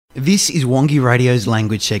This is Wangi Radio's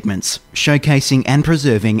language segments, showcasing and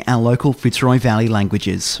preserving our local Fitzroy Valley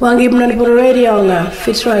languages. Wangi Radio nga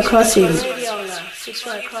Fitzroy Crossing.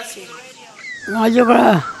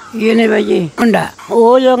 Ngajuka yene baji unda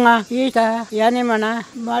ojo nga ita yani mana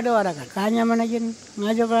mado arakan kanya mana jin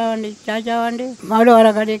ngajuka wandi chacha wandi mado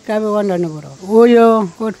arakadi kabe wanda nuburo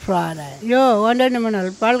ojo good friday yo wanda ni mana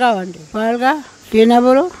palga wandi palga tina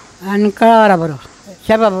buro an kara buro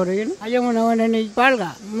chapa buro yin ayo mana wanda ni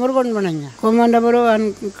palga murgon mananya komanda buro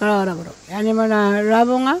an kara buro yani mana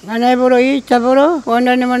rabunga ngana buro ita buro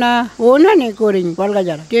wanda ni mana ona ni koring palga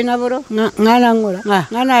jara tina buro ngana ngura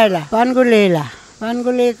ngana ila pangulela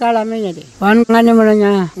Panguli kala menyade. Pan ngane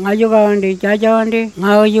mananya ngajuka wandi chacha wandi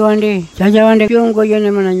ngaoji wandi chacha wandi kyungko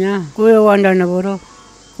yene mananya kuyo wanda na buro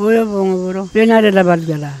kuyo bongo buro penade la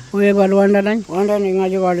barjala kuyo bal wanda lan wanda ni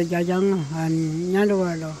ngajuka wandi chacha an nyandu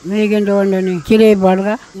walo megendo wanda ni kire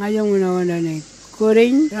balga ngajunguna wanda ni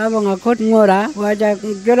Kuring, rabang akut ngora, wajah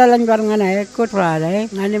jolalan barang ana ekut rada,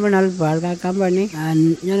 ngani manal balga company,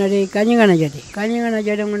 an yana di kanyingan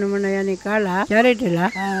aja mana yani kala, cari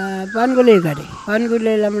tela, pangule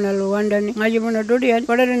la manal wandani, ngaji mana dudian,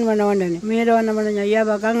 padarin mana wandani, mira wana mana ya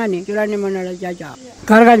bakangani, julani mana la jaja,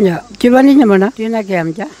 karganja, cibani mana, tina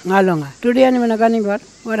kiamca, ngalonga, dudian mana kani bar,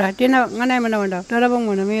 wara, tina ngana mana wanda, tarabang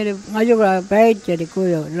mana mira, ngaju ba baik jadi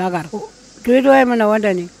kuyo lagar, duit mana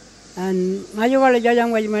wandani. And ngajo wala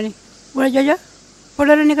jajang waj mani wala jaja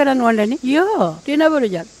podara ni kadan wandani yo tina buru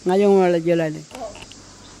jak ngajo wala jelani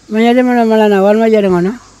manyade mana malana Walmajarri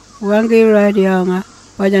ngono Wangi Radio nga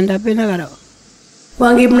wajan tapi nagaro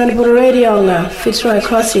Wangi Radio nga Fitzroy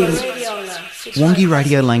Crossing. Wangi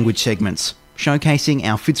Radio language segments, showcasing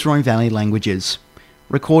our Fitzroy Valley languages.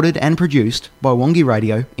 Recorded and produced by Wangi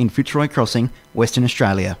Radio in Fitzroy Crossing, Western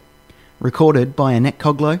Australia. Recorded by Annette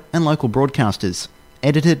Coglow and local broadcasters.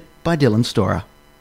 Edited by Dylan Storer.